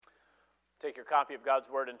Take your copy of God's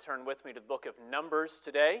Word and turn with me to the book of Numbers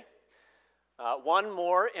today. One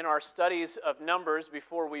more in our studies of Numbers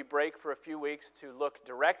before we break for a few weeks to look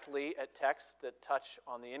directly at texts that touch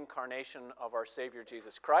on the incarnation of our Savior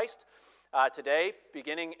Jesus Christ. Today,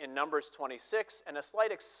 beginning in Numbers 26, and a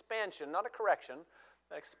slight expansion, not a correction,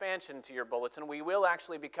 an expansion to your bulletin. We will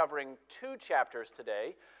actually be covering 2 chapters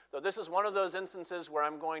today, though this is one of those instances where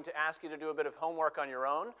I'm going to ask you to do a bit of homework on your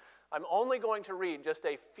own. I'm only going to read just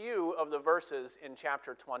a few of the verses in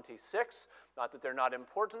chapter 26. Not that they're not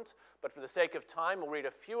important, but for the sake of time, we'll read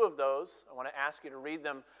a few of those. I want to ask you to read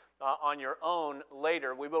them on your own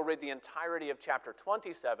later. We will read the entirety of chapter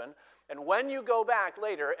 27. And when you go back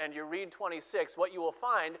later and you read 26, what you will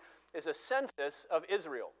find is a census of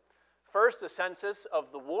Israel. First, a census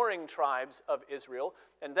of the warring tribes of Israel,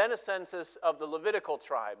 and then a census of the Levitical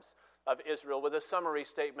tribes of Israel with a summary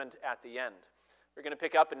statement at the end. We're going to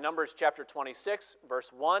pick up in Numbers chapter 26,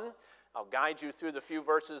 verse 1. I'll guide you through the few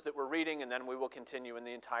verses that we're reading, and then we will continue in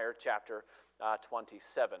the entire chapter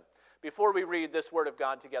 27. Before we read this word of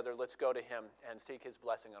God together, let's go to him and seek his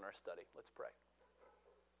blessing on our study. Let's pray.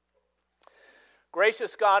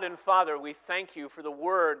 Gracious God and Father, we thank you for the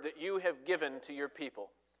word that you have given to your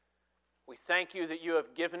people. We thank you that you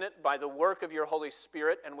have given it by the work of your Holy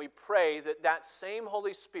Spirit, and we pray that that same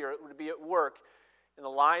Holy Spirit would be at work in the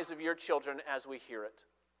lives of your children as we hear it.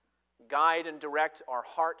 Guide and direct our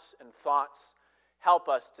hearts and thoughts. Help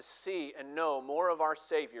us to see and know more of our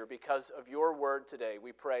Savior because of your word today.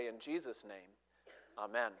 We pray in Jesus' name.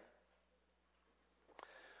 Amen.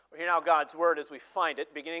 We hear now God's word as we find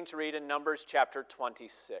it, beginning to read in Numbers chapter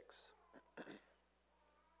 26.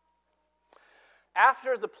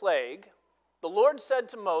 After the plague, the Lord said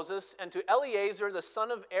to Moses and to Eleazar the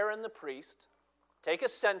son of Aaron the priest, "Take a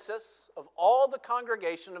census of all the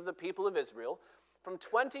congregation of the people of Israel from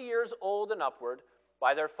 20 years old and upward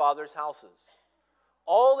by their fathers' houses,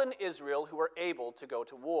 all in Israel who are able to go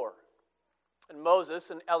to war." And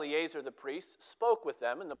Moses and Eleazar the priest spoke with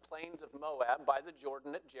them in the plains of Moab by the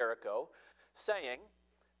Jordan at Jericho, saying,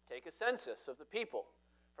 "Take a census of the people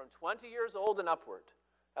from 20 years old and upward,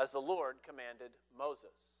 as the Lord commanded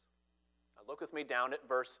Moses." Now look with me down at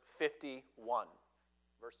verse 51.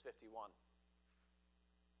 Verse 51.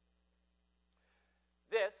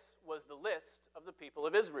 This was the list of the people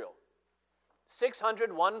of Israel.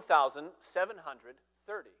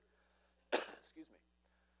 601,730. Excuse me.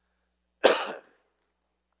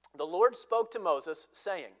 The Lord spoke to Moses,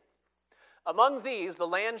 saying, "Among these the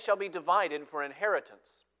land shall be divided for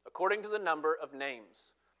inheritance, according to the number of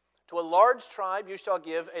names. To a large tribe you shall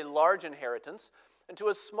give a large inheritance, and to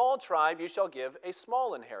a small tribe you shall give a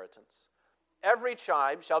small inheritance. Every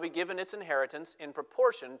tribe shall be given its inheritance in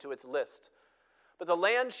proportion to its list. But the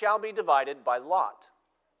land shall be divided by lot.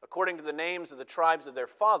 According to the names of the tribes of their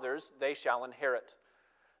fathers, they shall inherit.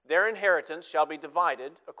 Their inheritance shall be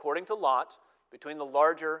divided, according to lot, between the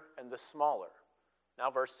larger and the smaller."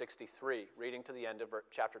 Now verse 63, reading to the end of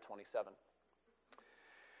chapter 27.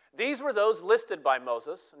 These were those listed by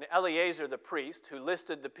Moses and Eleazar the priest, who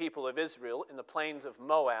listed the people of Israel in the plains of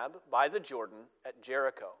Moab by the Jordan at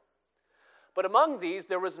Jericho. But among these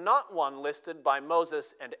there was not one listed by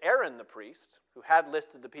Moses and Aaron the priest, who had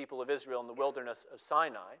listed the people of Israel in the wilderness of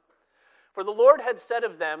Sinai. For the Lord had said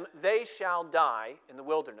of them, "They shall die in the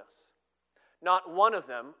wilderness." Not one of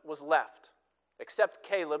them was left, except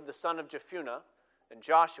Caleb the son of Jephunneh and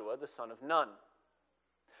Joshua the son of Nun.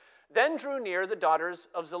 Then drew near the daughters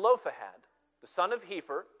of Zelophehad, the son of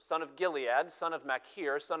Hepher, son of Gilead, son of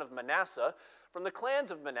Machir, son of Manasseh, from the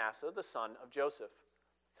clans of Manasseh, the son of Joseph.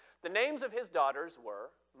 The names of his daughters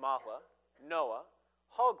were Mahlah, Noah,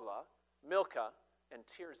 Hoglah, Milcah, and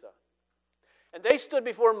Tirzah. And they stood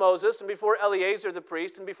before Moses and before Eleazar the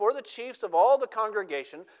priest and before the chiefs of all the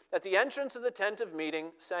congregation at the entrance of the tent of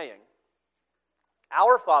meeting, saying,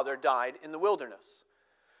 "Our father died in the wilderness.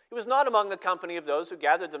 He was not among the company of those who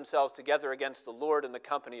gathered themselves together against the Lord in the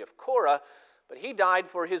company of Korah, but he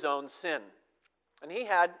died for his own sin, and he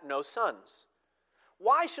had no sons.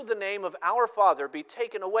 Why should the name of our father be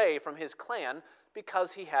taken away from his clan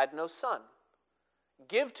because he had no son?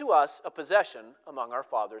 Give to us a possession among our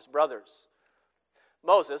father's brothers."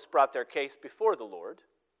 Moses brought their case before the Lord.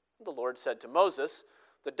 The Lord said to Moses,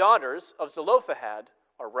 "The daughters of Zelophehad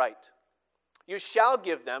are right. You shall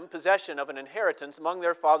give them possession of an inheritance among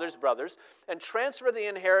their father's brothers, and transfer the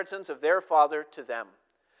inheritance of their father to them.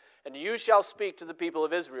 And you shall speak to the people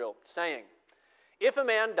of Israel, saying, If a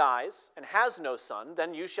man dies and has no son,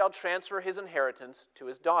 then you shall transfer his inheritance to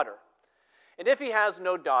his daughter. And if he has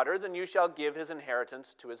no daughter, then you shall give his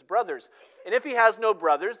inheritance to his brothers. And if he has no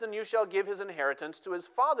brothers, then you shall give his inheritance to his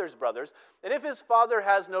father's brothers. And if his father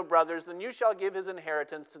has no brothers, then you shall give his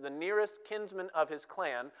inheritance to the nearest kinsman of his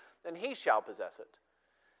clan, and he shall possess it.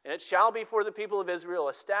 And it shall be for the people of Israel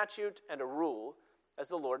a statute and a rule, as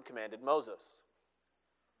the Lord commanded Moses.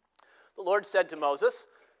 The Lord said to Moses,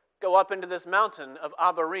 "Go up into this mountain of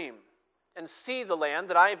Abarim, and see the land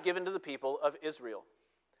that I have given to the people of Israel.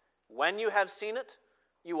 When you have seen it,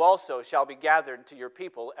 you also shall be gathered to your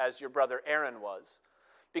people as your brother Aaron was,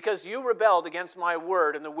 because you rebelled against my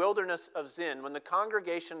word in the wilderness of Zin when the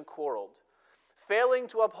congregation quarreled, failing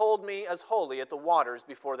to uphold me as holy at the waters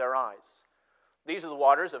before their eyes. These are the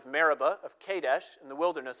waters of Meribah, of Kadesh, in the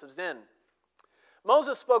wilderness of Zin."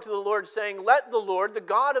 Moses spoke to the Lord, saying, "Let the Lord, the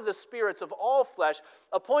God of the spirits of all flesh,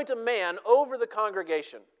 appoint a man over the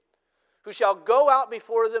congregation, who shall go out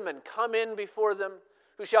before them and come in before them,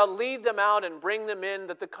 who shall lead them out and bring them in,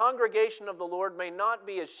 that the congregation of the Lord may not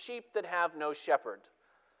be as sheep that have no shepherd."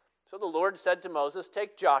 So the Lord said to Moses,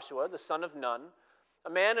 "Take Joshua, the son of Nun,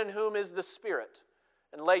 a man in whom is the Spirit,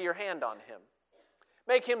 and lay your hand on him.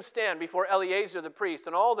 Make him stand before Eleazar the priest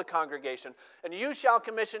and all the congregation, and you shall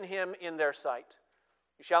commission him in their sight.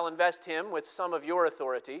 You shall invest him with some of your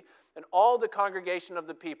authority, and all the congregation of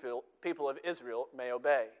the people of Israel may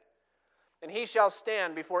obey. And he shall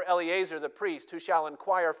stand before Eleazar the priest, who shall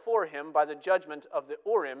inquire for him by the judgment of the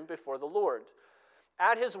Urim before the Lord.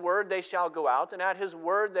 At his word they shall go out, and at his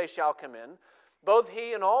word they shall come in, both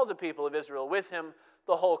he and all the people of Israel with him,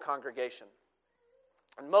 the whole congregation."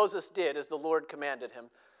 And Moses did as the Lord commanded him.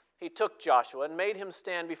 He took Joshua and made him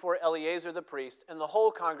stand before Eleazar the priest and the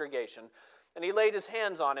whole congregation, and he laid his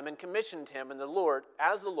hands on him and commissioned him in the Lord,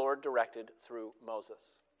 as the Lord directed through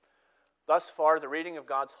Moses. Thus far, the reading of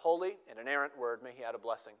God's holy and inerrant word. May he add a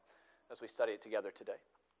blessing as we study it together today.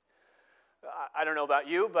 I don't know about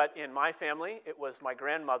you, but in my family, it was my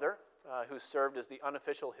grandmother who served as the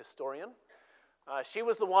unofficial historian. She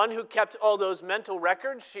was the one who kept all those mental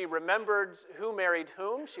records. She remembered who married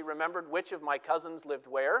whom. She remembered which of my cousins lived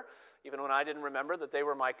where, even when I didn't remember that they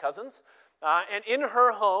were my cousins. And in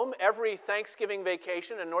her home, every Thanksgiving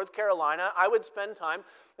vacation in North Carolina, I would spend time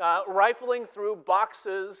rifling through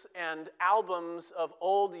boxes and albums of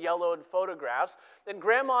old yellowed photographs, and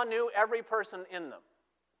Grandma knew every person in them.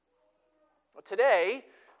 Today,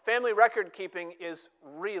 family record keeping is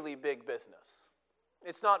really big business.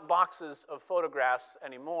 It's not boxes of photographs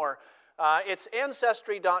anymore. It's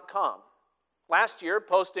Ancestry.com. Last year,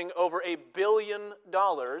 posting over $1 billion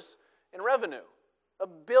in revenue.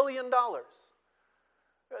 $1 billion.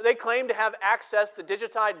 They claim to have access to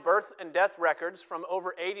digitized birth and death records from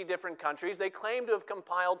over 80 different countries. They claim to have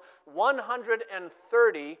compiled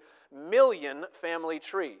 130 million family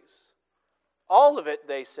trees. All of it,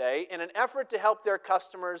 they say, in an effort to help their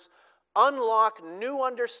customers unlock new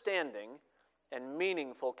understanding and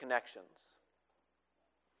meaningful connections.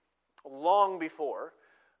 Long before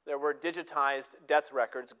there were digitized death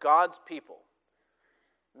records, God's people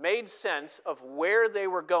made sense of where they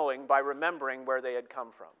were going by remembering where they had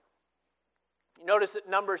come from. You notice that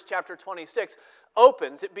Numbers chapter 26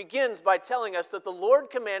 it begins by telling us that the Lord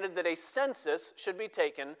commanded that a census should be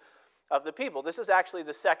taken of the people. This is actually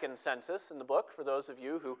the second census in the book, for those of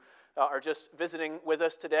you who are just visiting with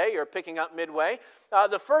us today or picking up midway.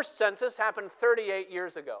 The first census happened 38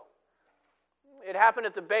 years ago. It happened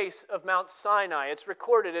at the base of Mount Sinai. It's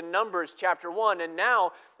recorded in Numbers chapter 1. And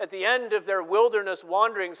now, at the end of their wilderness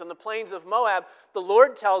wanderings on the plains of Moab, the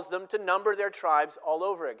Lord tells them to number their tribes all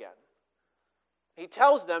over again. He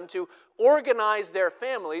tells them to organize their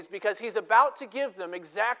families because he's about to give them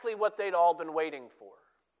exactly what they'd all been waiting for.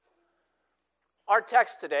 Our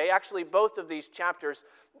text today, actually both of these chapters,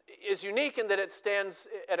 is unique in that it stands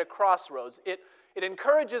at a crossroads. It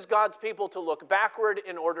encourages God's people to look backward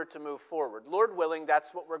in order to move forward. Lord willing,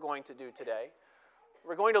 that's what we're going to do today.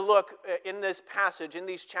 We're going to look in this passage, in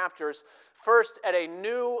these chapters, first at a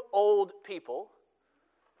new old people,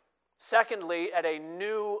 secondly at a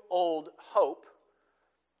new old hope,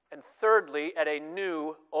 and thirdly at a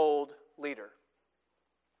new old leader.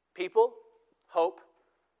 People, hope,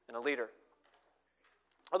 and a leader.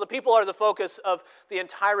 Well, the people are the focus of the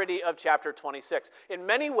entirety of chapter 26. In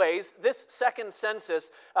many ways, this second census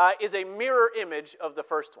is a mirror image of the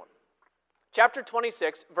first one. Chapter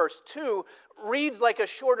 26, verse 2, reads like a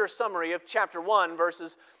shorter summary of chapter 1,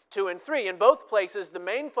 verses 2 and 3. In both places, the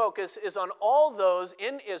main focus is on all those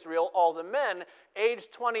in Israel, all the men,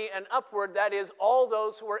 aged 20 and upward, that is, all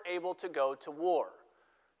those who were able to go to war.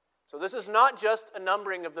 So this is not just a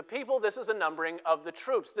numbering of the people, this is a numbering of the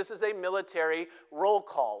troops. This is a military roll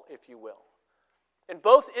call, if you will. In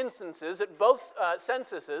both instances, at both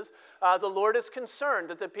censuses, the Lord is concerned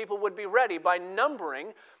that the people would be ready by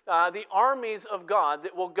numbering the armies of God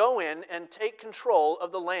that will go in and take control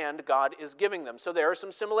of the land God is giving them. So there are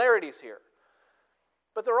some similarities here.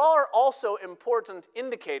 But there are also important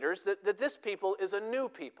indicators that this people is a new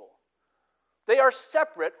people. They are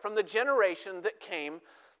separate from the generation that came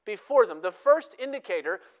before them. The first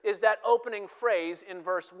indicator is that opening phrase in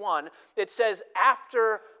verse 1. It says,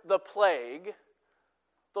 "After the plague,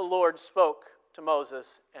 the Lord spoke to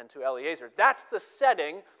Moses and to Eleazar." That's the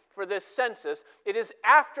setting for this census. It is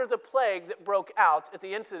after the plague that broke out at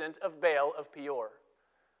the incident of Baal of Peor.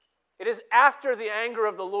 It is after the anger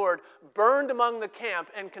of the Lord burned among the camp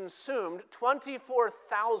and consumed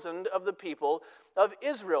 24,000 of the people of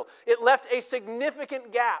Israel. It left a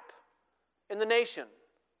significant gap in the nation.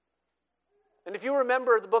 And if you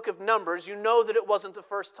remember the book of Numbers, you know that it wasn't the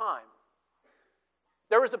first time.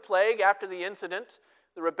 There was a plague after the incident,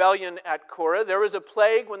 the rebellion at Korah. There was a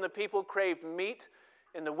plague when the people craved meat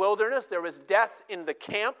in the wilderness. There was death in the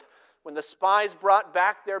camp when the spies brought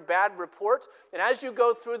back their bad report. And as you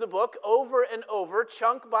go through the book, over and over,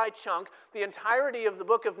 chunk by chunk, the entirety of the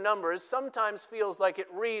book of Numbers sometimes feels like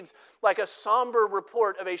it reads like a somber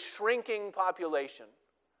report of a shrinking population.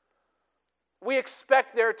 We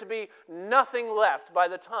expect there to be nothing left by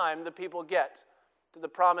the time the people get to the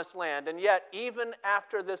promised land. And yet, even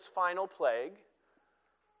after this final plague,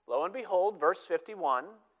 lo and behold, verse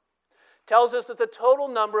 51 tells us that the total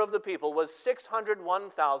number of the people was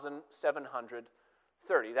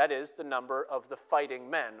 601,730. That is the number of the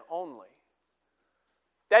fighting men only.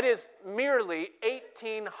 That is merely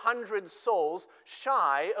 1,800 souls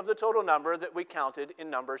shy of the total number that we counted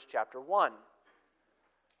in Numbers chapter 1.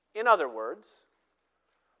 In other words,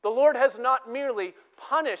 the Lord has not merely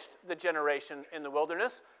punished the generation in the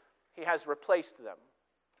wilderness, He has replaced them.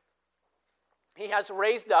 He has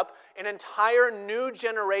raised up an entire new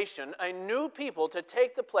generation, a new people to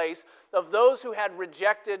take the place of those who had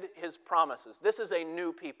rejected His promises. This is a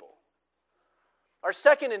new people. Our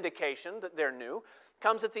second indication that they're new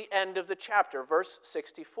comes at the end of the chapter, verse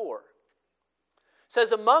 64. It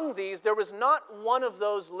says, "Among these there was not one of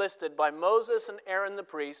those listed by Moses and Aaron the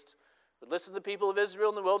priest, who listed the people of Israel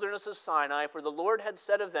in the wilderness of Sinai, for the Lord had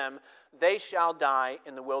said of them, they shall die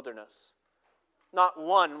in the wilderness. Not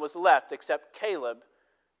one was left except Caleb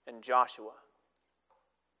and Joshua."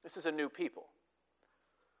 This is a new people.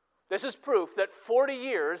 This is proof that 40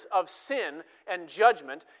 years of sin and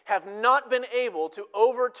judgment have not been able to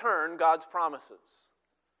overturn God's promises.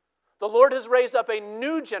 The Lord has raised up a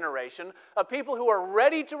new generation of people who are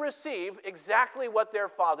ready to receive exactly what their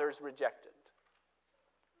fathers rejected.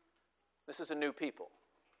 This is a new people.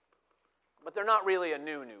 But they're not really a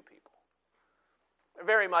new people. They're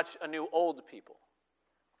very much a new old people.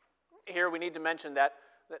 Here we need to mention that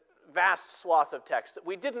vast swath of text that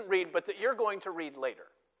we didn't read, but that you're going to read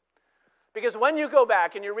later. Because when you go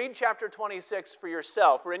back and you read chapter 26 for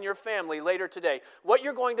yourself or in your family later today, what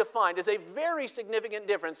you're going to find is a very significant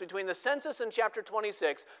difference between the census in chapter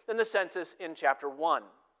 26 and the census in chapter 1.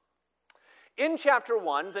 In chapter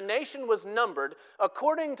 1, the nation was numbered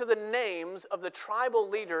according to the names of the tribal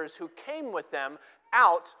leaders who came with them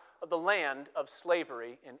out of the land of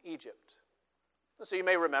slavery in Egypt. So you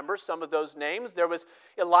may remember some of those names. There was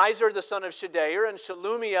Elizur, the son of Shedeur, and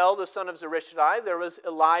Shelumiel, the son of Zurishaddai. There was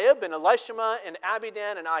Eliab, and Elishama, and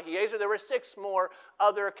Abidan, and Ahiezer. There were 6 more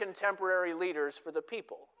other contemporary leaders for the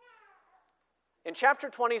people. In chapter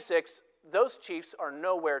 26, those chiefs are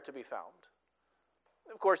nowhere to be found.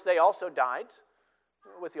 Of course, they also died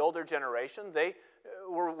with the older generation. They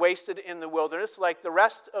were wasted in the wilderness like the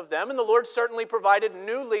rest of them, and the Lord certainly provided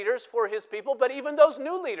new leaders for His people, but even those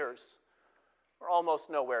new leaders are almost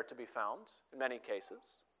nowhere to be found in many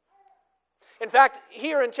cases. In fact,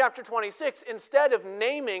 here in chapter 26, instead of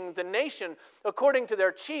naming the nation according to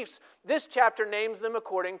their chiefs, this chapter names them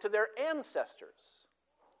according to their ancestors.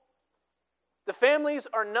 The families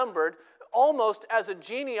are numbered almost as a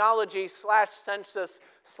genealogy / census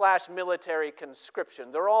 / military conscription.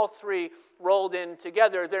 They're all 3 rolled in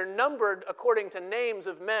together. They're numbered according to names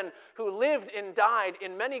of men who lived and died,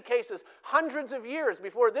 in many cases, hundreds of years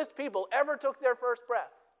before this people ever took their first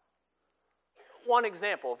breath. One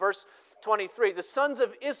example, verse 23, the sons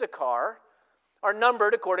of Issachar are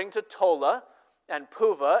numbered according to Tola and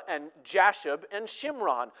Puvah and Jashub and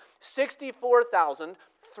Shimron,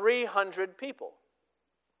 64,300 people.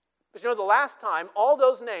 But you know, the last time all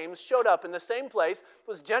those names showed up in the same place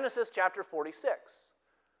was Genesis chapter 46.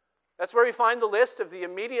 That's where we find the list of the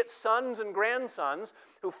immediate sons and grandsons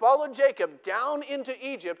who followed Jacob down into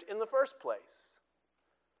Egypt in the first place.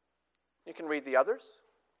 You can read the others.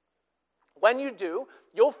 When you do,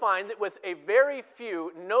 you'll find that with a very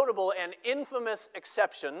few notable and infamous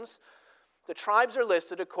exceptions, the tribes are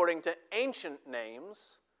listed according to ancient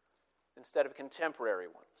names instead of contemporary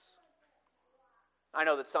ones. I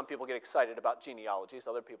know that some people get excited about genealogies,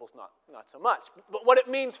 other people's not so much. But what it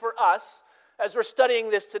means for us, as we're studying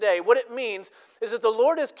this today, what it means is that the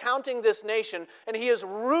Lord is counting this nation and He is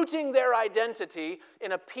rooting their identity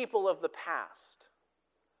in a people of the past.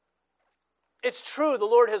 It's true, the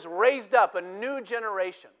Lord has raised up a new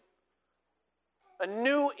generation, a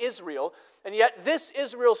new Israel, and yet this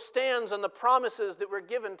Israel stands on the promises that were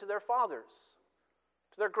given to their fathers,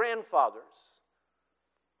 to their grandfathers,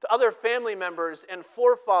 to other family members and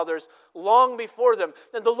forefathers long before them.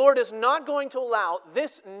 And the Lord is not going to allow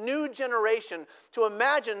this new generation to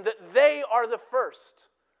imagine that they are the first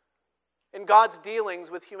in God's dealings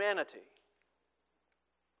with humanity.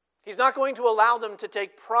 He's not going to allow them to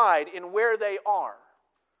take pride in where they are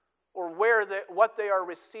or what they are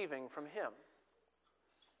receiving from Him.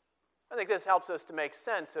 I think this helps us to make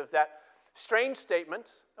sense of that strange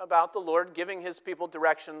statement about the Lord giving His people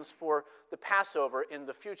directions for the Passover in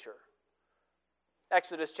the future.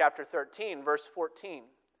 Exodus chapter 13, verse 14.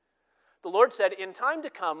 The Lord said, "In time to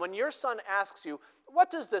come, when your son asks you,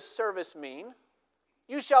 'What does this service mean?'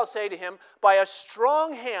 you shall say to him, 'By a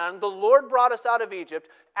strong hand the Lord brought us out of Egypt,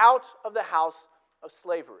 out of the house of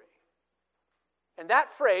slavery.'" And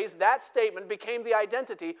that phrase, that statement, became the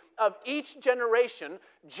identity of each generation,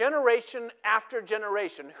 generation after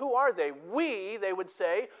generation. Who are they? We, they would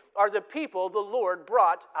say, are the people the Lord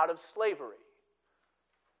brought out of slavery.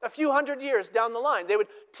 A few hundred years down the line, they would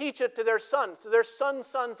teach it to their sons, to their sons'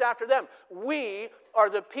 sons after them. We are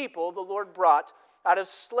the people the Lord brought out of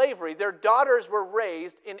slavery. Their daughters were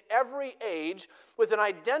raised in every age with an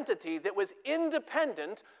identity that was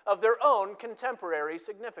independent of their own contemporary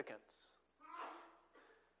significance.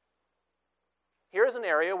 Here's an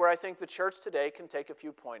area where I think the church today can take a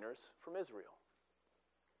few pointers from Israel.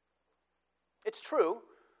 It's true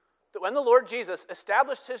that when the Lord Jesus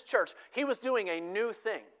established His church, He was doing a new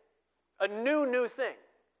thing. A new thing.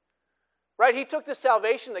 Right? He took the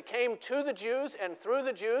salvation that came to the Jews and through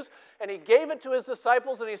the Jews, and He gave it to His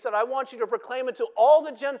disciples, and He said, "I want you to proclaim it to all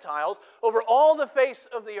the Gentiles over all the face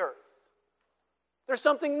of the earth." There's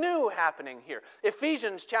something new happening here.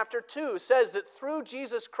 Ephesians chapter 2 says that through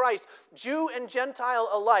Jesus Christ, Jew and Gentile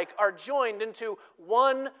alike are joined into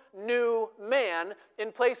one new man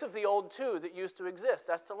in place of the old two that used to exist.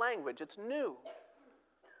 That's the language. It's new.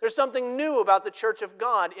 There's something new about the church of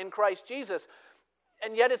God in Christ Jesus,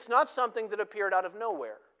 and yet it's not something that appeared out of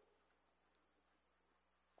nowhere.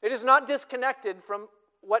 It is not disconnected from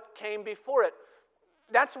what came before it.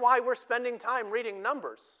 That's why we're spending time reading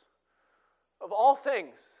Numbers. Of all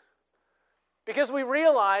things, because we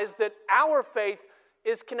realize that our faith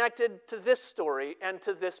is connected to this story and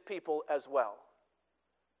to this people as well.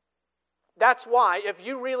 That's why, if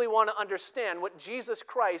you really want to understand what Jesus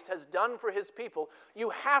Christ has done for His people,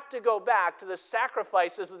 you have to go back to the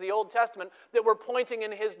sacrifices of the Old Testament that were pointing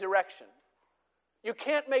in His direction. You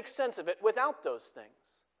can't make sense of it without those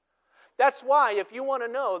things. That's why, if you want to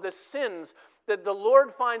know the sins that the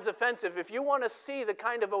Lord finds offensive, if you want to see the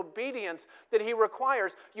kind of obedience that He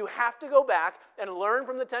requires, you have to go back and learn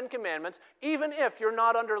from the Ten Commandments, even if you're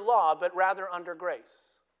not under law, but rather under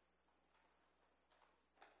grace.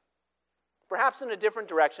 Perhaps in a different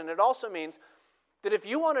direction, it also means that if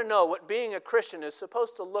you want to know what being a Christian is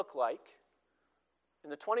supposed to look like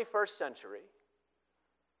in the 21st century,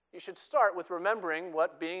 you should start with remembering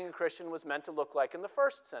what being a Christian was meant to look like in the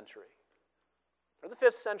 1st century, or the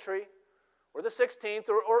 5th century, or the 16th,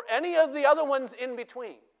 or any of the other ones in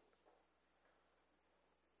between.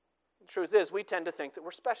 The truth is, we tend to think that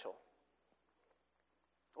we're special.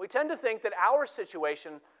 We tend to think that our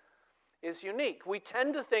situation is unique. We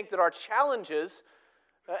tend to think that our challenges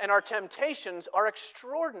and our temptations are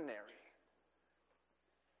extraordinary.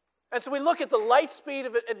 And so we look at the light speed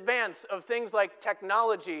of advance of things like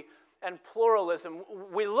technology and pluralism.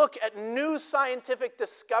 We look at new scientific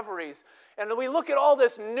discoveries, and we look at all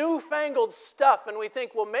this newfangled stuff, and we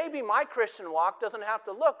think, well, maybe my Christian walk doesn't have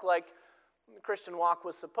to look like the Christian walk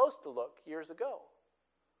was supposed to look years ago.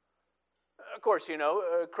 Of course, you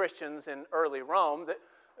know, Christians in early Rome,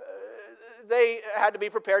 they had to be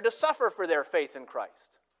prepared to suffer for their faith in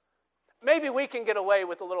Christ. Maybe we can get away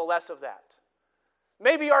with a little less of that.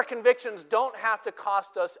 Maybe our convictions don't have to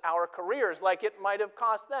cost us our careers like it might have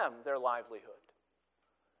cost them their livelihood.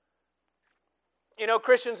 You know,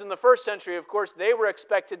 Christians in the 1st century, of course, they were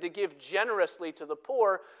expected to give generously to the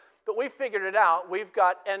poor, but we figured it out. We've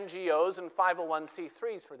got NGOs and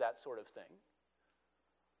 501c3s for that sort of thing.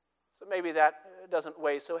 So maybe that doesn't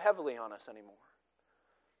weigh so heavily on us anymore.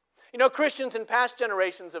 Christians in past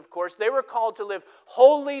generations, of course, they were called to live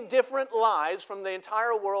wholly different lives from the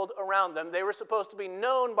entire world around them. They were supposed to be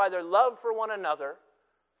known by their love for one another,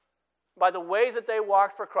 by the way that they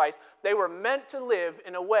walked for Christ. They were meant to live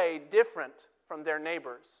in a way different from their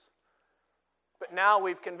neighbors. But now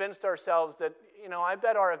we've convinced ourselves that, I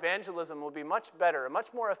bet our evangelism will be much better,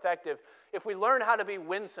 much more effective if we learn how to be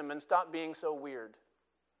winsome and stop being so weird.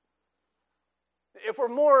 If we're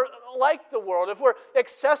more like the world, if we're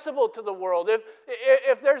accessible to the world,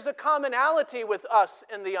 if there's a commonality with us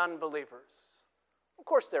and the unbelievers. Of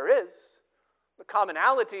course there is. The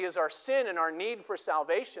commonality is our sin and our need for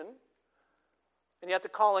salvation. And yet the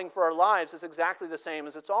calling for our lives is exactly the same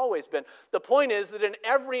as it's always been. The point is that in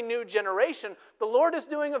every new generation, the Lord is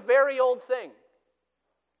doing a very old thing.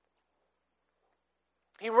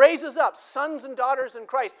 He raises up sons and daughters in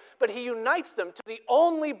Christ, but He unites them to the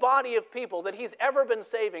only body of people that He's ever been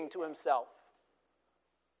saving to Himself.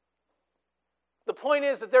 The point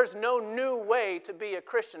is that there's no new way to be a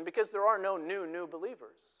Christian because there are no new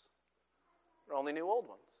believers. There are only new old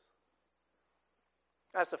ones.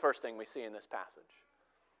 That's the first thing we see in this passage.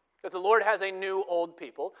 That the Lord has a new old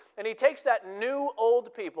people, and He takes that new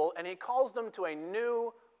old people and He calls them to a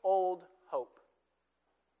new old hope.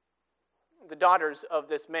 The daughters of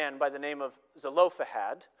this man by the name of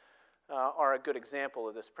Zelophehad are a good example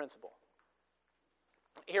of this principle.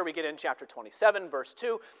 Here we get in chapter 27, verse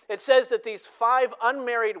 2. It says that these 5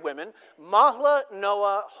 unmarried women, Mahlah,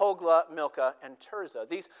 Noah, Hoglah, Milcah, and Tirzah,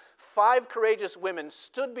 these 5 courageous women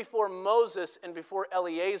stood before Moses and before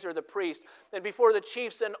Eleazar the priest and before the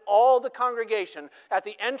chiefs and all the congregation at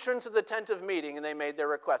the entrance of the tent of meeting, and they made their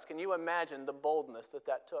request. Can you imagine the boldness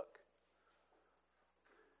that took?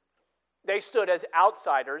 They stood as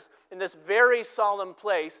outsiders in this very solemn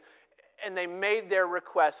place, and they made their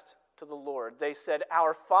request to the Lord. They said,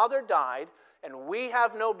 "Our father died, and we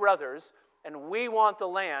have no brothers, and we want the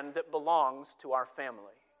land that belongs to our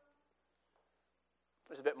family."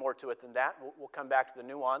 There's a bit more to it than that. We'll come back to the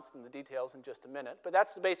nuance and the details in just a minute, but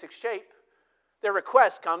that's the basic shape. Their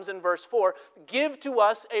request comes in verse 4, "Give to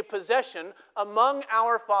us a possession among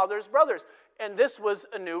our father's brothers." And this was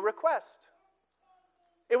a new request.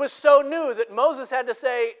 It was so new that Moses had to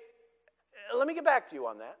say, "Let me get back to you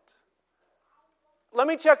on that. Let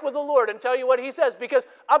me check with the Lord and tell you what He says," because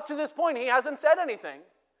up to this point He hasn't said anything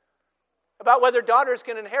about whether daughters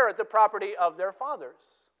can inherit the property of their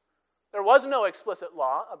fathers. There was no explicit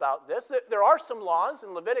law about this. There are some laws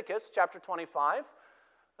in Leviticus chapter 25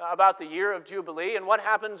 about the year of Jubilee and what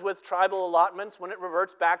happens with tribal allotments when it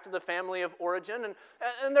reverts back to the family of origin.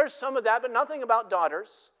 And there's some of that, but nothing about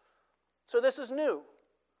daughters. So this is new.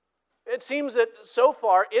 It seems that so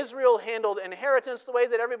far Israel handled inheritance the way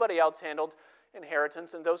that everybody else handled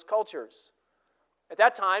inheritance in those cultures. At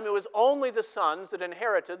that time, it was only the sons that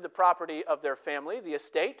inherited the property of their family, the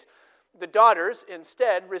estate. The daughters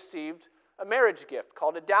instead received a marriage gift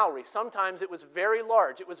called a dowry. Sometimes it was very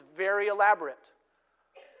large. It was very elaborate.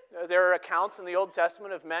 There are accounts in the Old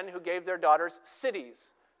Testament of men who gave their daughters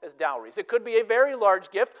cities as dowries. It could be a very large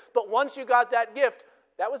gift, but once you got that gift,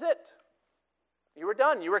 that was it. You were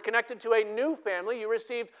done. You were connected to a new family. You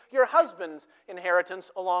received your husband's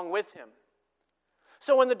inheritance along with him.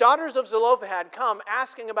 So when the daughters of Zelophehad come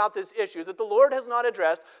asking about this issue that the Lord has not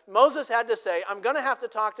addressed, Moses had to say, "I'm going to have to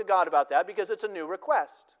talk to God about that because it's a new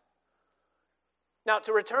request." Now,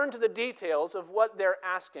 to return to the details of what they're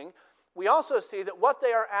asking, we also see that what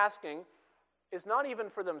they are asking is not even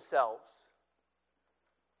for themselves.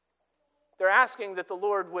 They're asking that the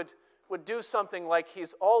Lord would do something like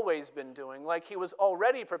He's always been doing, like He was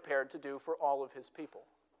already prepared to do for all of His people.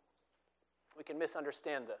 We can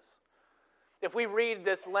misunderstand this. If we read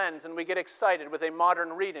this lens and we get excited with a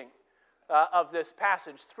modern reading of this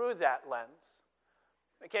passage through that lens,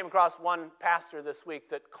 I came across one pastor this week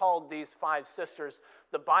that called these 5 sisters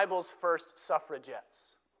the Bible's first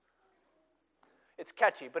suffragettes. It's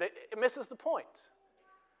catchy, but it misses the point,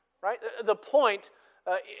 right? The point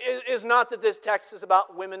is not that this text is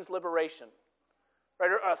about women's liberation,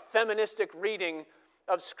 right, or a feministic reading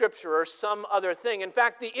of Scripture or some other thing. In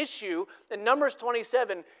fact, the issue in Numbers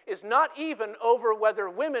 27 is not even over whether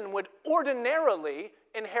women would ordinarily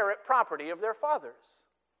inherit property of their fathers.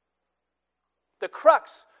 The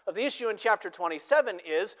crux of the issue in chapter 27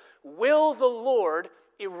 is, will the Lord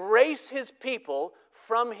erase His people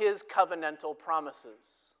from His covenantal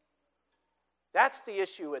promises? That's the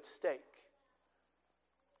issue at stake.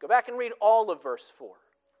 Go back and read all of verse 4.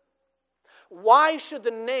 Why should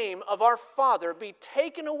the name of our father be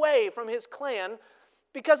taken away from his clan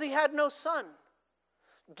because he had no son?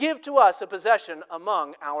 give to us a possession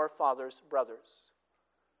among our father's brothers.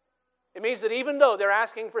 It means that even though they're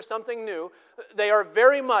asking for something new, they are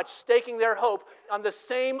very much staking their hope on the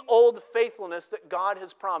same old faithfulness that God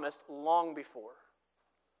has promised long before.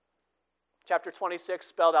 Chapter 26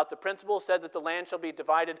 spelled out the principle, said that the land shall be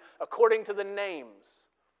divided according to the names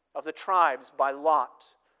of the tribes by lot.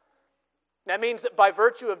 That means that by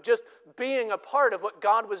virtue of just being a part of what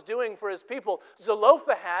God was doing for his people,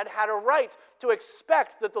 Zelophehad had a right to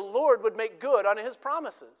expect that the Lord would make good on his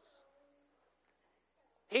promises.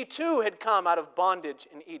 He too had come out of bondage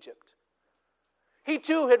in Egypt. He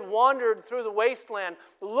too had wandered through the wasteland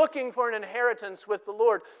looking for an inheritance with the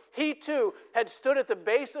Lord. He too had stood at the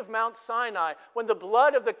base of Mount Sinai when the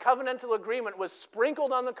blood of the covenantal agreement was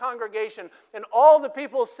sprinkled on the congregation, and all the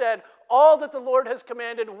people said, "All that the Lord has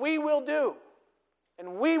commanded, we will do,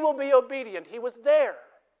 and we will be obedient." He was there.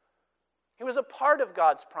 He was a part of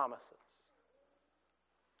God's promises.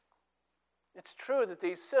 It's true that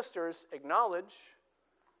these sisters acknowledge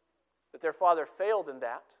that their father failed in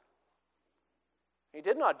that. He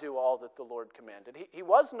did not do all that the Lord commanded. He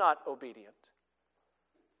was not obedient.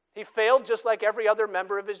 He failed just like every other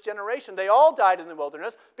member of his generation. They all died in the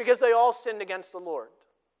wilderness because they all sinned against the Lord.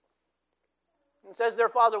 It says their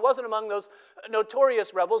father wasn't among those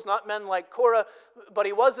notorious rebels, not men like Korah, but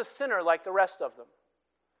he was a sinner like the rest of them.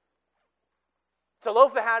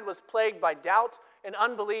 Zelophehad was plagued by doubt and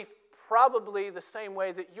unbelief, probably the same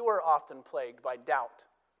way that you are often plagued by doubt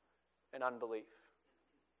and unbelief.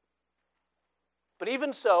 But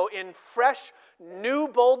even so, in fresh, new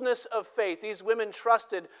boldness of faith, these women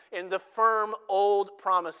trusted in the firm old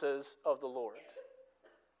promises of the Lord.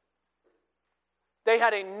 They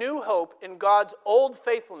had a new hope in God's old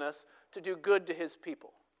faithfulness to do good to his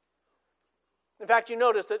people. In fact, you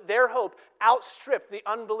notice that their hope outstripped the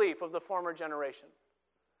unbelief of the former generation.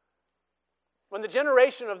 When the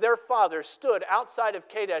generation of their father stood outside of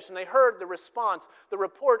Kadesh and they heard the response, the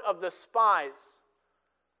report of the spies,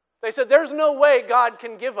 they said, "There's no way God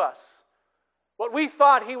can give us what we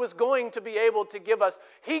thought he was going to be able to give us.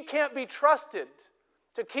 He can't be trusted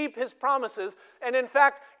to keep his promises. And in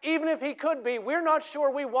fact, even if he could be, we're not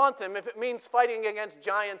sure we want them if it means fighting against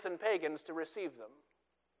giants and pagans to receive them."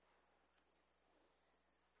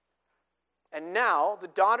 And now the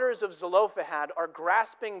daughters of Zelophehad are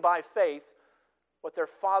grasping by faith what their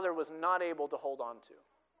father was not able to hold on to.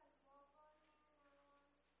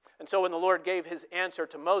 And so when the Lord gave his answer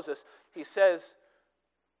to Moses, he says,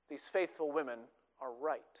 these faithful women are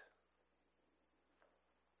right.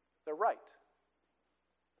 They're right.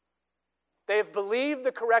 They have believed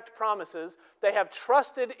the correct promises. They have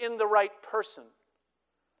trusted in the right person.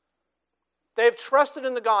 They have trusted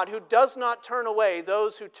in the God who does not turn away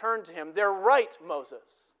those who turn to him. They're right,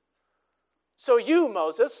 Moses. So you,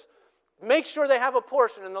 Moses, make sure they have a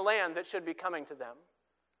portion in the land that should be coming to them.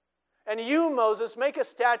 And you, Moses, make a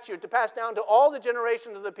statute to pass down to all the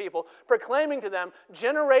generations of the people, proclaiming to them,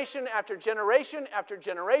 generation after generation after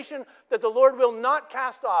generation, that the Lord will not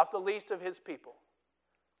cast off the least of his people.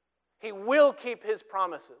 He will keep his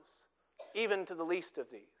promises, even to the least of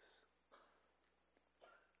these.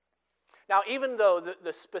 Now, even though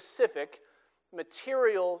the specific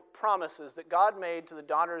material promises that God made to the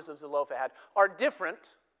daughters of Zelophehad are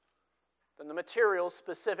different than the material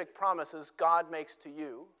specific promises God makes to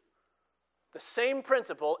you, the same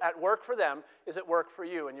principle at work for them is at work for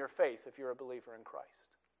you in your faith if you're a believer in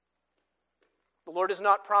Christ. The Lord has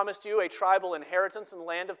not promised you a tribal inheritance in the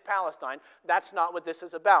land of Palestine. That's not what this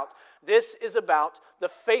is about. This is about the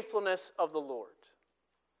faithfulness of the Lord.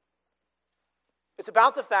 It's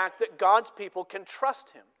about the fact that God's people can trust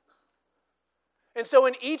him. And so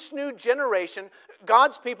in each new generation,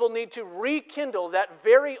 God's people need to rekindle that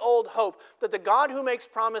very old hope that the God who makes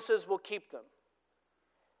promises will keep them.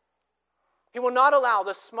 He will not allow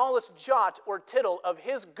the smallest jot or tittle of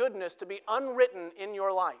his goodness to be unwritten in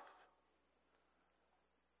your life.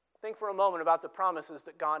 Think for a moment about the promises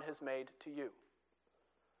that God has made to you.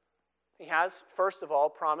 He has, first of all,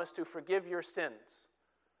 promised to forgive your sins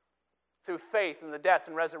through faith in the death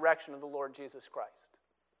and resurrection of the Lord Jesus Christ.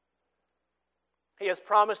 He has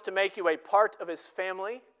promised to make you a part of his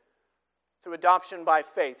family through adoption by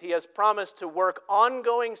faith. He has promised to work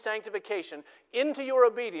ongoing sanctification into your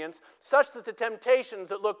obedience such that the temptations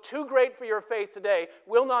that look too great for your faith today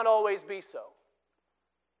will not always be so.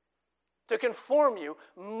 To conform you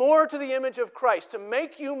more to the image of Christ, to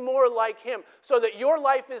make you more like him, so that your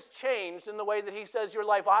life is changed in the way that he says your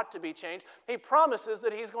life ought to be changed. He promises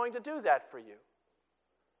that he's going to do that for you.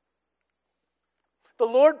 The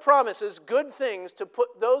Lord promises good things to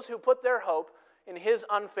put those who put their hope in his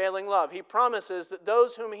unfailing love. He promises that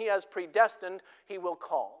those whom he has predestined, he will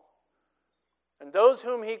call. And those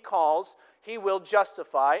whom he calls, he will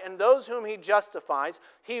justify. And those whom he justifies,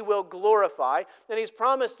 he will glorify. And he's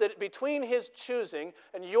promised that between his choosing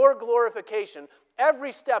and your glorification,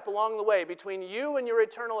 every step along the way between you and your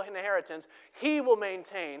eternal inheritance, he will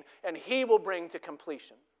maintain and he will bring to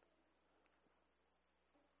completion.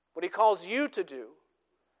 What he calls you to do,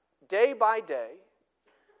 day by day,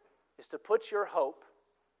 is to put your hope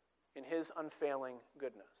in his unfailing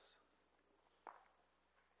goodness.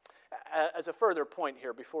 As a further point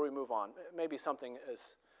here, before we move on, maybe something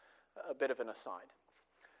as a bit of an aside.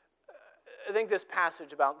 I think this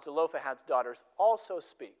passage about Zelophehad's daughters also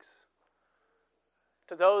speaks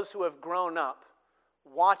to those who have grown up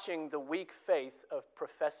watching the weak faith of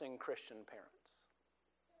professing Christian parents.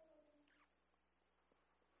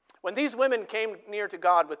 When these women came near to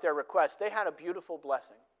God with their request, they had a beautiful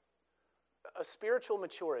blessing, a spiritual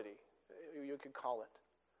maturity, you could call it.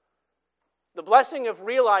 The blessing of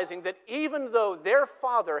realizing that even though their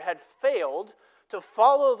father had failed to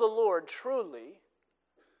follow the Lord truly,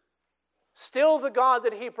 still the God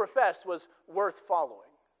that he professed was worth following.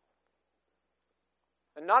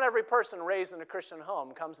 And not every person raised in a Christian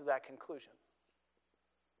home comes to that conclusion.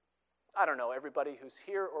 I don't know everybody who's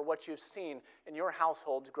here or what you've seen in your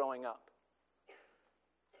households growing up.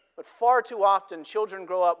 But far too often, children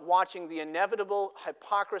grow up watching the inevitable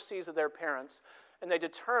hypocrisies of their parents, and they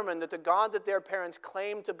determine that the God that their parents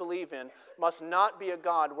claim to believe in must not be a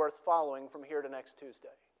God worth following from here to next Tuesday.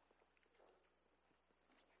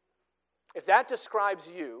 If that describes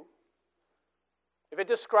you, if it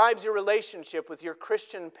describes your relationship with your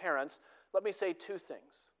Christian parents, let me say two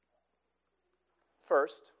things.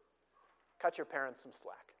 First, cut your parents some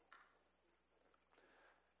slack.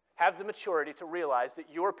 Have the maturity to realize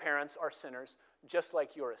that your parents are sinners just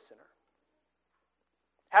like you're a sinner.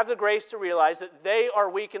 Have the grace to realize that they are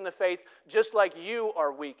weak in the faith just like you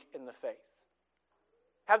are weak in the faith.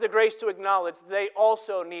 Have the grace to acknowledge they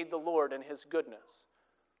also need the Lord and his goodness.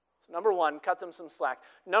 So number one, cut them some slack.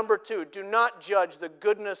 Number two, do not judge the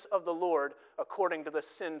goodness of the Lord according to the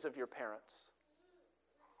sins of your parents.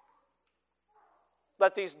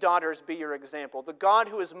 Let these daughters be your example. The God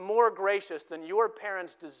who is more gracious than your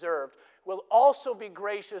parents deserved will also be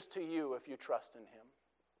gracious to you if you trust in him.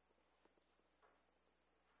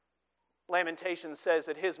 Lamentations says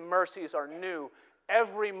that his mercies are new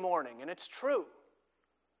every morning, and it's true.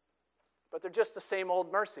 But they're just the same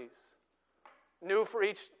old mercies, new for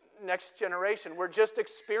each next generation. We're just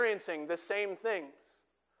experiencing the same things.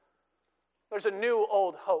 There's a new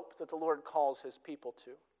old hope that the Lord calls his people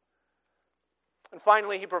to. And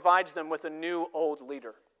finally, he provides them with a new old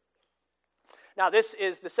leader. Now, this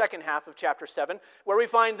is the second half of chapter 7, where we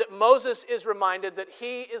find that Moses is reminded that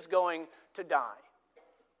he is going to die.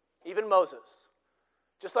 Even Moses.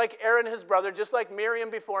 Just like Aaron, his brother, just like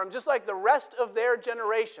Miriam before him, just like the rest of their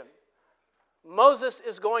generation, Moses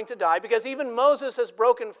is going to die because even Moses has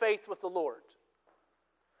broken faith with the Lord.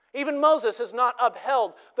 Even Moses has not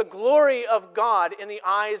upheld the glory of God in the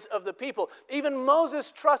eyes of the people. Even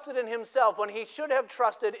Moses trusted in himself when he should have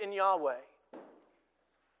trusted in Yahweh.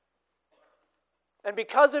 And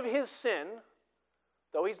because of his sin,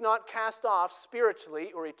 though he's not cast off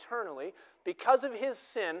spiritually or eternally, because of his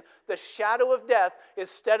sin, the shadow of death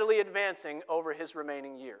is steadily advancing over his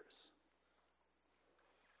remaining years.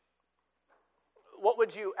 What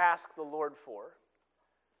would you ask the Lord for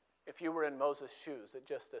if you were in Moses' shoes at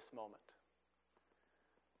just this moment?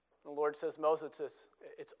 The Lord says, Moses,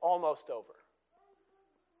 it's almost over.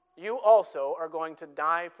 You also are going to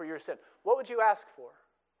die for your sin. What would you ask for?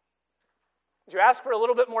 Would you ask for a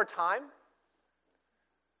little bit more time?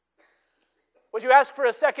 Would you ask for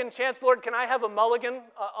a second chance? Lord, can I have a mulligan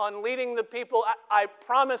on leading the people? I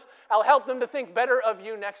promise I'll help them to think better of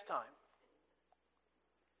you next time.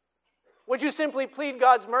 Would you simply plead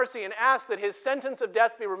God's mercy and ask that his sentence of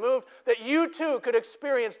death be removed, that you too could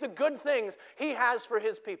experience the good things he has for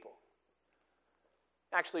his people?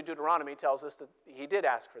 Actually, Deuteronomy tells us that he did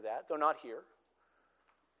ask for that, though not here.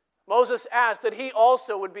 Moses asked that he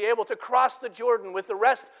also would be able to cross the Jordan with the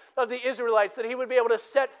rest of the Israelites, that he would be able to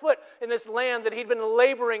set foot in this land that he'd been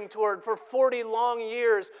laboring toward for 40 long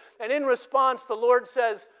years. And in response, the Lord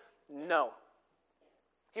says, no.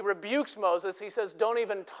 He rebukes Moses. He says, don't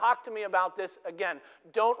even talk to me about this again.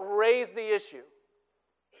 Don't raise the issue.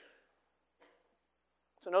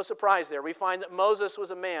 So no surprise there. We find that Moses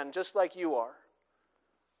was a man just like you are.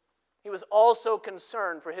 He was also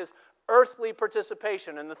concerned for his earthly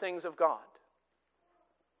participation in the things of God.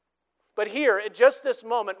 But here, at just this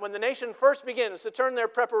moment, when the nation first begins to turn their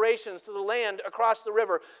preparations to the land across the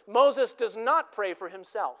river, Moses does not pray for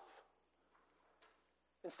himself.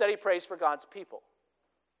 Instead, he prays for God's people.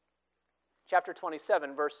 Chapter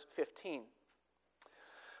 27, verse 15.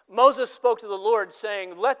 Moses spoke to the Lord,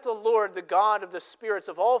 saying, "Let the Lord, the God of the spirits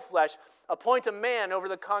of all flesh, appoint a man over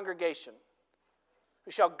the congregation,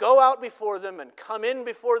 who shall go out before them and come in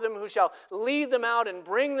before them, who shall lead them out and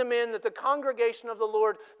bring them in, that the congregation of the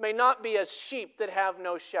Lord may not be as sheep that have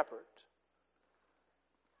no shepherd."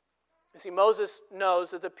 You see, Moses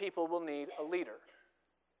knows that the people will need a leader.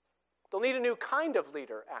 They'll need a new kind of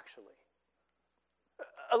leader, actually.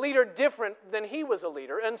 A leader different than he was a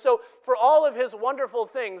leader. And so for all of his wonderful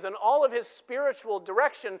things and all of his spiritual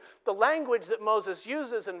direction, the language that Moses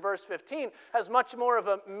uses in verse 15 has much more of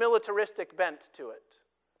a militaristic bent to it.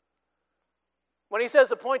 When he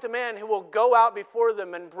says, "Appoint a man who will go out before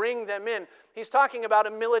them and bring them in," he's talking about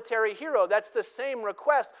a military hero. That's the same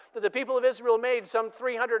request that the people of Israel made some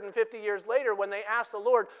 350 years later when they asked the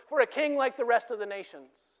Lord for a king like the rest of the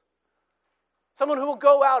nations. Someone who will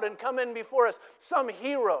go out and come in before us, some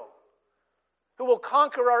hero who will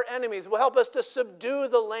conquer our enemies, will help us to subdue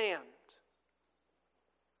the land.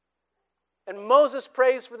 And Moses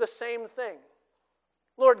prays for the same thing.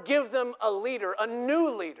 Lord, give them a leader, a new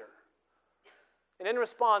leader. And in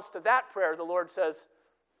response to that prayer, the Lord says,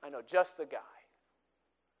 "I know just the guy.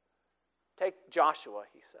 Take Joshua,"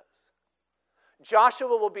 he says.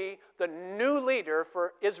 Joshua will be the new leader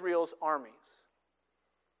for Israel's armies.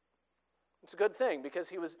 It's a good thing because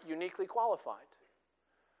he was uniquely qualified.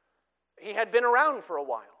 He had been around for a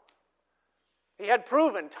while. He had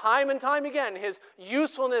proven time and time again his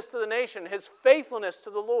usefulness to the nation, his faithfulness to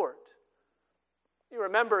the Lord. You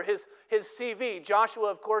remember his CV. Joshua,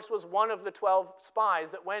 of course, was one of the 12 spies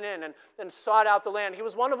that went in and sought out the land. He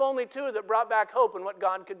was one of only 2 that brought back hope in what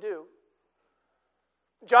God could do.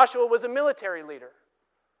 Joshua was a military leader.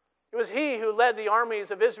 It was he who led the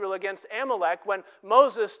armies of Israel against Amalek when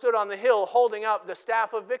Moses stood on the hill holding up the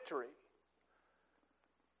staff of victory.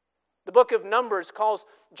 The book of Numbers calls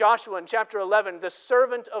Joshua in chapter 11 the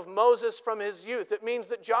servant of Moses from his youth. It means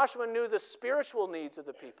that Joshua knew the spiritual needs of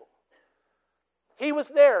the people. He was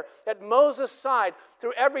there at Moses' side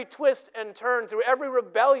through every twist and turn, through every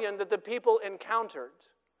rebellion that the people encountered.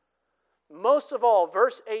 Most of all,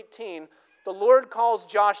 verse 18, the Lord calls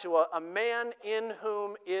Joshua a man in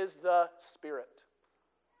whom is the Spirit.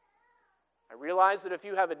 I realize that if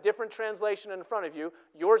you have a different translation in front of you,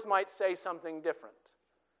 yours might say something different.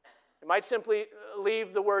 It might simply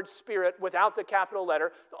leave the word Spirit without the capital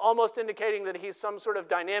letter, almost indicating that he's some sort of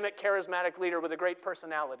dynamic, charismatic leader with a great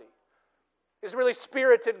personality. He's a really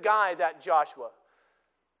spirited guy, that Joshua.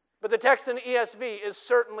 But the text in ESV is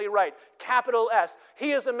certainly right. Capital S.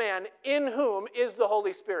 He is a man in whom is the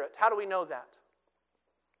Holy Spirit. How do we know that?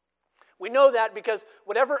 We know that because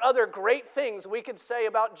whatever other great things we could say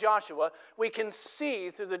about Joshua, we can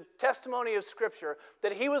see through the testimony of Scripture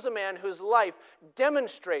that he was a man whose life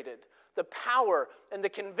demonstrated the power and the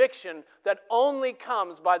conviction that only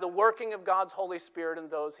comes by the working of God's Holy Spirit in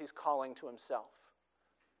those he's calling to himself.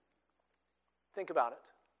 Think about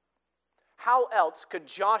it. How else could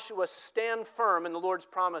Joshua stand firm in the Lord's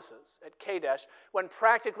promises at Kadesh when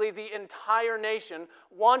practically the entire nation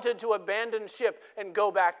wanted to abandon ship and go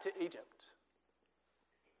back to Egypt?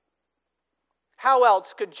 How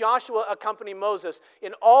else could Joshua accompany Moses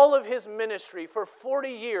in all of his ministry for 40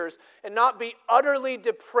 years and not be utterly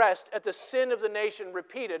depressed at the sin of the nation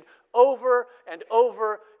repeated over and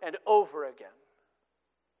over and over again?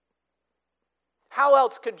 How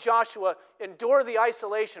else could Joshua endure the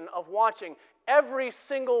isolation of watching every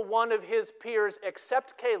single one of his peers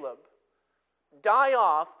except Caleb die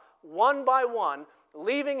off one by one,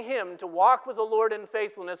 leaving him to walk with the Lord in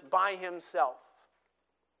faithfulness by himself?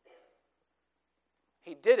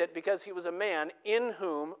 He did it because he was a man in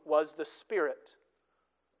whom was the Spirit,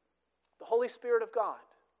 the Holy Spirit of God,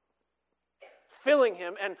 filling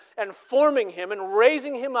him and forming him and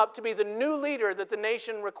raising him up to be the new leader that the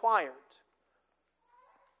nation required.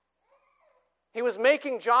 He was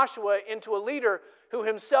making Joshua into a leader who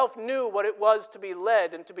himself knew what it was to be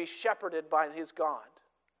led and to be shepherded by his God.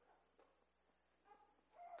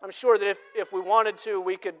 I'm sure that if we wanted to,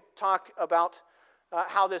 we could talk about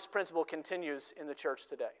how this principle continues in the church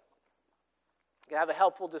today. You can have a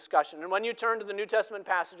helpful discussion. And when you turn to the New Testament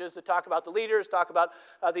passages that talk about the leaders, talk about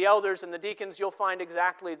the elders and the deacons, you'll find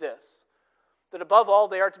exactly this. That above all,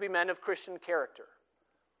 they are to be men of Christian character.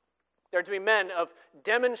 They are to be men of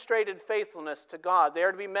demonstrated faithfulness to God. They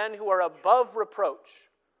are to be men who are above reproach,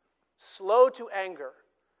 slow to anger,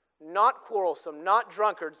 not quarrelsome, not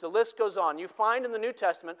drunkards. The list goes on. You find in the New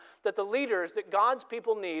Testament that the leaders that God's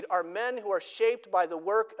people need are men who are shaped by the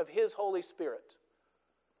work of His Holy Spirit.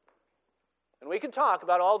 And we could talk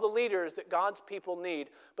about all the leaders that God's people need,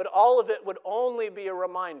 but all of it would only be a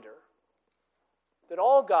reminder that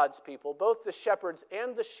all God's people, both the shepherds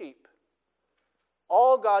and the sheep,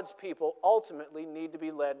 all God's people ultimately need to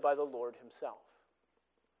be led by the Lord Himself.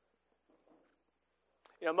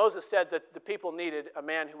 You know, Moses said that the people needed a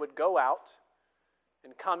man who would go out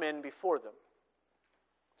and come in before them.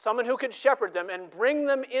 Someone who could shepherd them and bring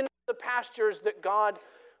them into the pastures that God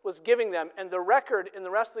was giving them. And the record in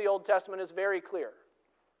the rest of the Old Testament is very clear.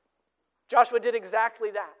 Joshua did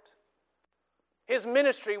exactly that. His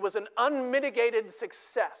ministry was an unmitigated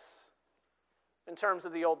success in terms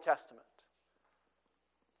of the Old Testament.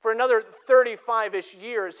 For another 35-ish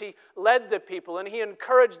years, he led the people, and he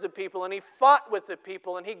encouraged the people, and he fought with the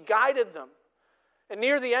people, and he guided them. And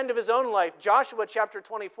near the end of his own life, Joshua chapter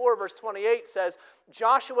 24, verse 28 says,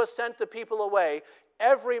 Joshua sent the people away,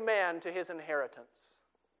 every man to his inheritance.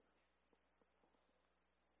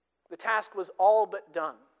 The task was all but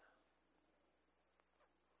done.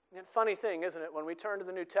 And funny thing, isn't it, when we turn to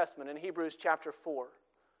the New Testament in Hebrews chapter 4,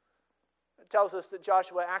 it tells us that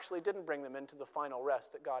Joshua actually didn't bring them into the final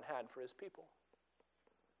rest that God had for His people.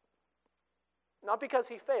 Not because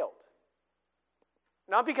he failed.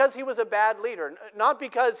 Not because he was a bad leader. Not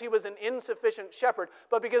because he was an insufficient shepherd,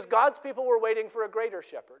 but because God's people were waiting for a greater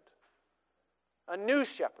shepherd. A new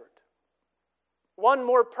shepherd. One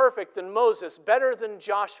more perfect than Moses, better than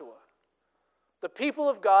Joshua. The people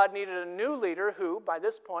of God needed a new leader who, by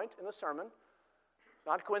this point in the sermon,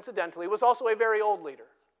 not coincidentally, was also a very old leader.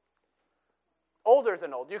 Older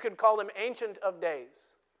than old. You could call him Ancient of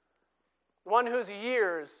Days. One whose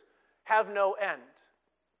years have no end.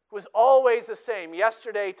 Who is always the same,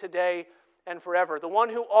 yesterday, today, and forever. The one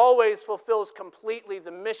who always fulfills completely the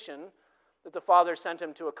mission that the Father sent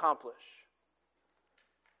him to accomplish.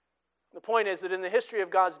 The point is that in the history of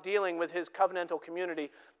God's dealing with His covenantal community,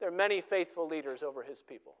 there are many faithful leaders over His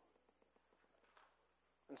people.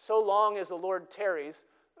 And so long as the Lord tarries,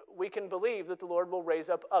 we can believe that the Lord will raise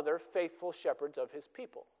up other faithful shepherds of His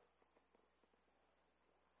people.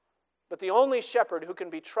 But the only shepherd who can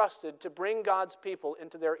be trusted to bring God's people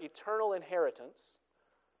into their eternal inheritance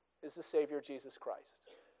is the Savior Jesus Christ.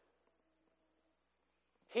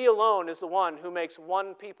 He alone is the one who makes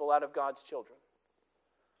one people out of God's children.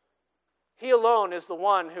 He alone is the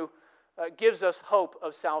one who gives us hope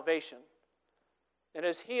of salvation. And it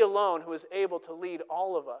is He alone who is able to lead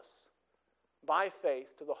all of us by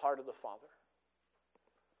faith to the heart of the Father.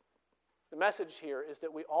 The message here is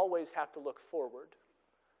that we always have to look forward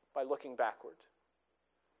by looking backward.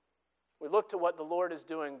 We look to what the Lord is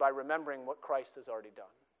doing by remembering what Christ has already done.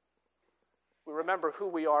 We remember who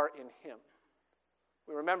we are in Him.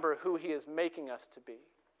 We remember who He is making us to be.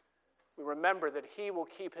 We remember that He will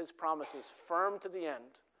keep His promises firm to the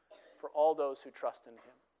end for all those who trust in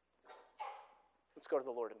Him. Let's go to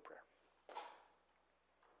the Lord in prayer.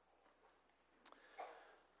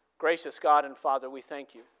 Gracious God and Father, we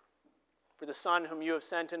thank You for the Son whom You have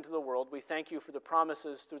sent into the world. We thank You for the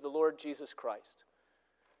promises through the Lord Jesus Christ,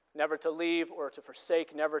 never to leave or to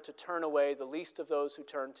forsake, never to turn away the least of those who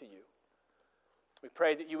turn to You. We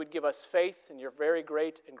pray that You would give us faith in Your very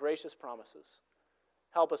great and gracious promises.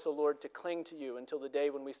 Help us, O Lord, to cling to You until the day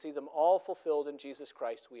when we see them all fulfilled in Jesus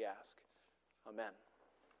Christ, we ask. Amen.